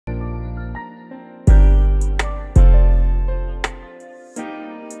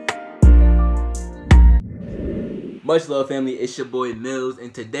Much love, family. It's your boy Mills,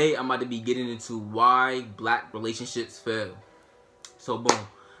 and today I'm about to be getting into why black relationships fail. So boom.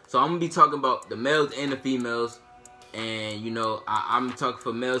 So I'm gonna be talking about the males and the females, and you know I'm talking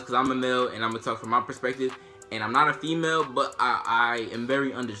for males because I'm a male, and I'm gonna talk from my perspective. And I'm not a female, but I am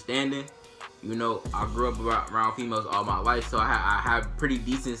very understanding. You know, I grew up around females all my life, so I have pretty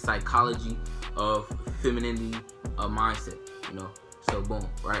decent psychology of femininity, mindset. You know, so boom,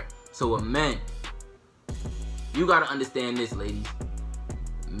 right? So with men, you gotta understand this, ladies.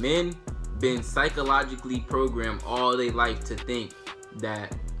 Men been psychologically programmed all their life to think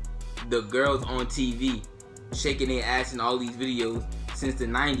that the girls on TV shaking their ass in all these videos since the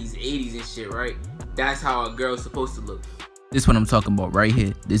 90s, 80s and shit, right? That's how a girl's supposed to look. This is what I'm talking about right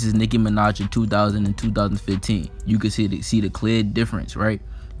here. This is Nicki Minaj in 2000 and 2015. You can see the clear difference, right?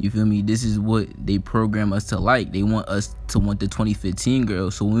 You feel me? This is what they program us to like. They want us to want the 2015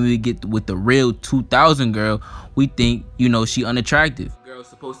 girl. So when we get with the real 2000 girl, we think, you know, she unattractive. Girl's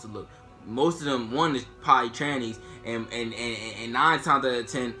supposed to look. Most of them, one is probably trannies, and 9 times out of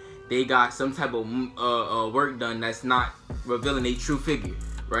 10, they got some type of work done that's not revealing their true figure,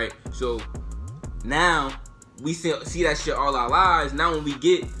 right? So now we see that shit all our lives. Now when we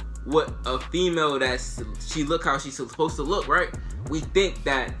get what a female she look how she's supposed to look, right? We think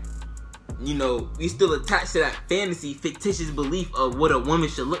that, you know, we still attached to that fantasy, fictitious belief of what a woman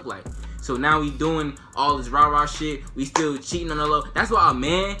should look like. So now we doing all this rah-rah shit. We still cheating on the low. That's why a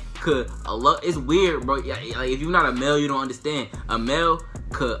man could it's weird, bro. Like, if you're not a male, you don't understand. A male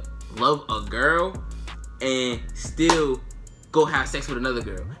could love a girl and still go have sex with another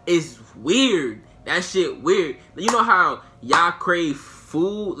girl. It's weird. That shit weird. You know how y'all crave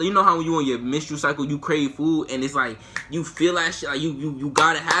food? You know how when you on your menstrual cycle, you crave food, and it's like you feel that shit, like you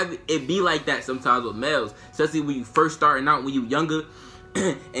gotta have it. It be like that sometimes with males, especially when you first starting out, when you younger,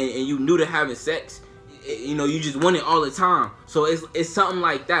 and you new to having sex. You know, you just want it all the time. So it's something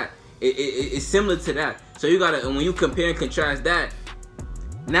like that. It's similar to that. So you gotta, when you compare and contrast that,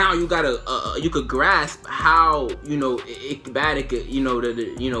 now you gotta you could grasp how, you know, bad it could, you know,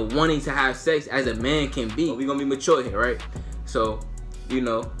 you know, wanting to have sex as a man can be. We're gonna be mature here, right? So, you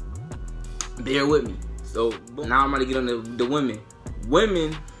know, bear with me. So now I'm gonna get on the women.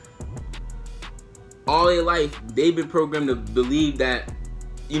 Women, all their life, they've been programmed to believe that,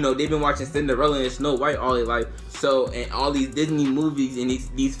 you know, they've been watching Cinderella and Snow White all their life. So, and all these Disney movies and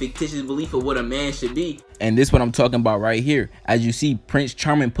these fictitious beliefs of what a man should be. And this is what I'm talking about right here. As you see, Prince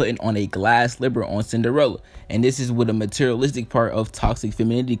Charming putting on a glass slipper on Cinderella. And this is where the materialistic part of toxic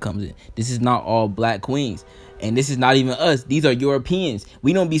femininity comes in. This is not all black queens. And this is not even us. These are Europeans.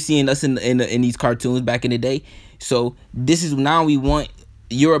 We don't be seeing us in these cartoons back in the day. So this is, now we want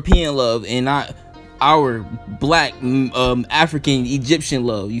European love and not our black African Egyptian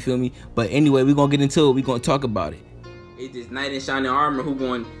love. You feel me? But anyway, we're gonna get into it. We're gonna talk about it. It's this knight in shining armor who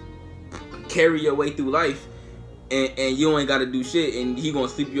gonna carry your way through life, and you ain't gotta do shit, and he gonna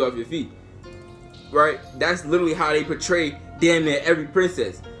sweep you off your feet, right? That's literally how they portray damn near every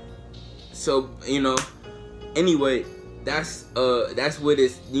princess. So, you know, anyway, that's what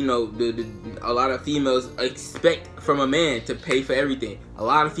it's, you know, a lot of females expect from a man to pay for everything. A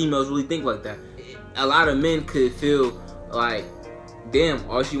lot of females really think like that. A lot of men could feel like, damn,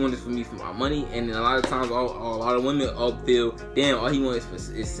 all she wants is for me for my money, and then a lot of times, a lot of women all feel, damn, all he wants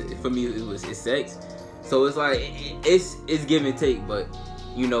is for me is sex. So it's like it's give and take, but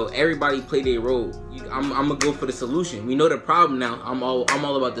you know, everybody play their role. I'm gonna go for the solution. We know the problem now. I'm all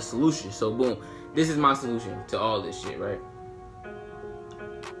about the solution. So boom, this is my solution to all this shit, right?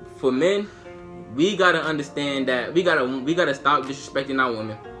 For men, we gotta understand that we gotta stop disrespecting our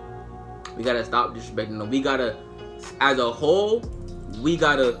women. We gotta stop disrespecting them. We gotta, as a whole, we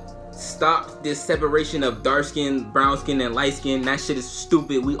gotta stop this separation of dark skin, brown skin, and light skin. That shit is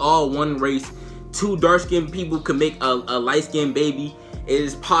stupid. We all one race. 2 dark skinned people can make a light skinned baby. It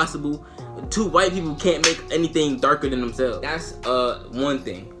is possible. 2 white people can't make anything darker than themselves. That's one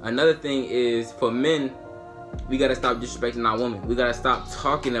thing. Another thing is, for men, we gotta stop disrespecting our women. We gotta stop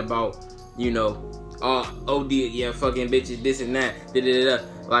talking about, you know, oh yeah, fucking bitches, this and that, da da da.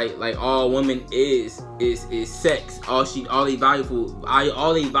 Like all women is sex. All they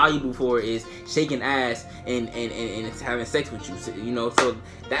valuable for is shaking ass and having sex with you. So, you know, so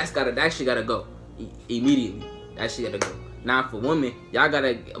that shit gotta go immediately. That shit gotta go. Now for women,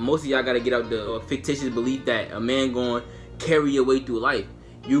 most of y'all gotta get out the fictitious belief that a man going carry your way through life.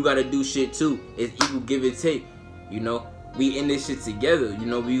 You gotta do shit too. It's equal give and take. You know, we in this shit together. You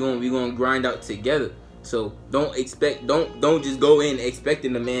know, we gonna grind out together. So don't just go in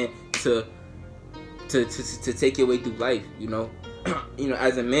expecting the man to take your way through life. You know, you know,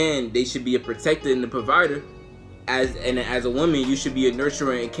 as a man, they should be a protector and a provider. as a woman, you should be a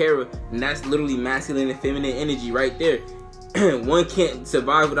nurturer and carer, and that's literally masculine and feminine energy right there. One can't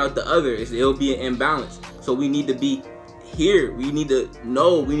survive without the other. It'll be an imbalance. So we need to be here. We need to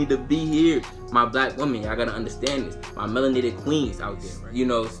know. We need to be here. My black women, y'all gotta understand this. My melanated queens out there, right? You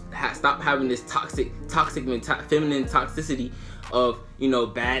know, stop having this toxic feminine toxicity of, you know,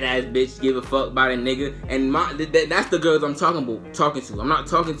 badass bitch, give a fuck about a nigga. And that's the girls I'm talking to. I'm not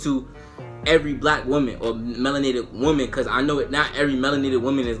talking to every black woman or melanated woman, because I know it. Not every melanated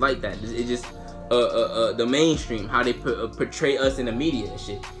woman is like that. It's just the mainstream, how they portray us in the media and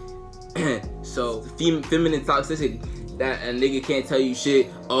shit. So feminine toxicity, that a nigga can't tell you shit.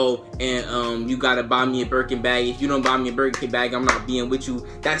 Oh, and you gotta buy me a Birkin bag. If you don't buy me a Birkin bag, I'm not being with you.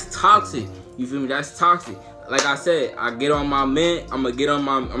 That's toxic. You feel me? That's toxic. Like I said, I get on my men. I'm gonna get on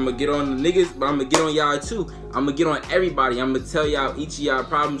the niggas, but I'm gonna get on y'all too. I'm gonna get on everybody. I'm gonna tell y'all each of y'all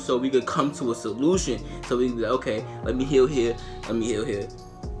problems so we could come to a solution. So we can be like, okay, let me heal here, let me heal here,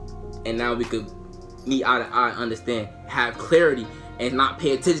 and now we could meet eye to eye, understand, have clarity, and not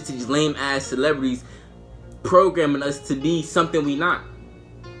pay attention to these lame ass celebrities programming us to be something we not.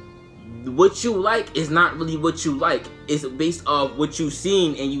 What you like is not really what you like. It's based off what you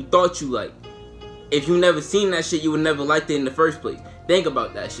seen and you thought you like. If you never seen that shit, you would never liked it in the first place. Think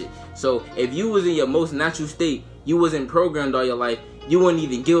about that shit. So if you was in your most natural state, you wasn't programmed all your life, you wouldn't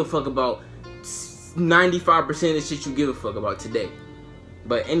even give a fuck about 95% of the shit you give a fuck about today.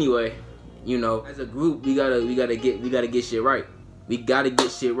 But anyway, you know, as a group, we gotta get shit right. We gotta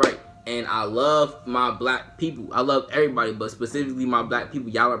get shit right. And I love my black people. I love everybody, but specifically my black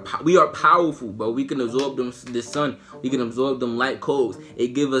people. We are powerful, bro. We can absorb this sun. We can absorb them light codes.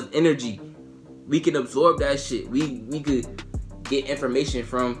 It give us energy. We can absorb that shit. We could get information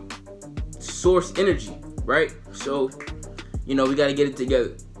from source energy, right? So, you know, we gotta get it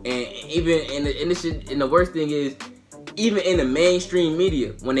together. And even in the worst thing is, even in the mainstream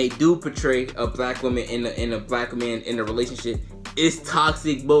media, when they do portray a black woman and a black man in a relationship, it's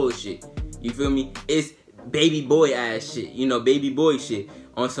toxic bullshit. You feel me? It's baby boy ass shit. You know, baby boy shit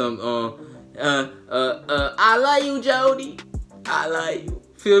on some I love you, Jody. I love you.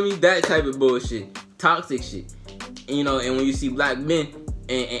 Feel me? That type of bullshit. Toxic shit. And, you know, and when you see black men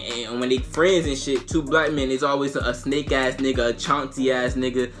and when they friends and shit, two black men, it's always a snake ass nigga, a Chauncey ass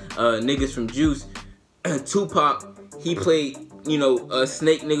nigga, niggas from Juice. Tupac, he played, you know, a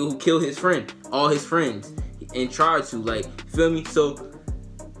snake nigga who killed his friend, all his friends, and tried to, like, feel me? So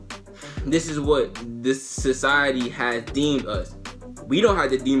this is what this society has deemed us. We don't have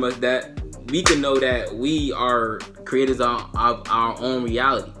to deem us that. We can know that we are creators of our own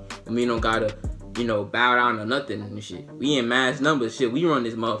reality, and we don't gotta, you know, bow down to nothing and shit. We in mass numbers, shit. We run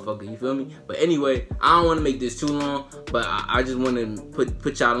this motherfucker. You feel me? But anyway, I don't want to make this too long, but I just want to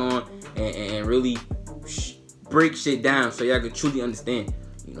put y'all on and really break shit down so y'all can truly understand.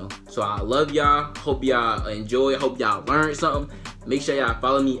 You know, so I love y'all. Hope y'all enjoy. Hope y'all learned something. Make sure y'all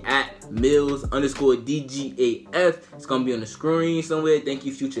follow me at Mills_DGAF. It's gonna be on the screen somewhere. Thank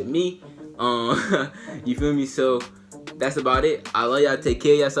you, future me. You feel me? So that's about it. I love y'all. Take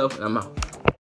care of yourself, and I'm out.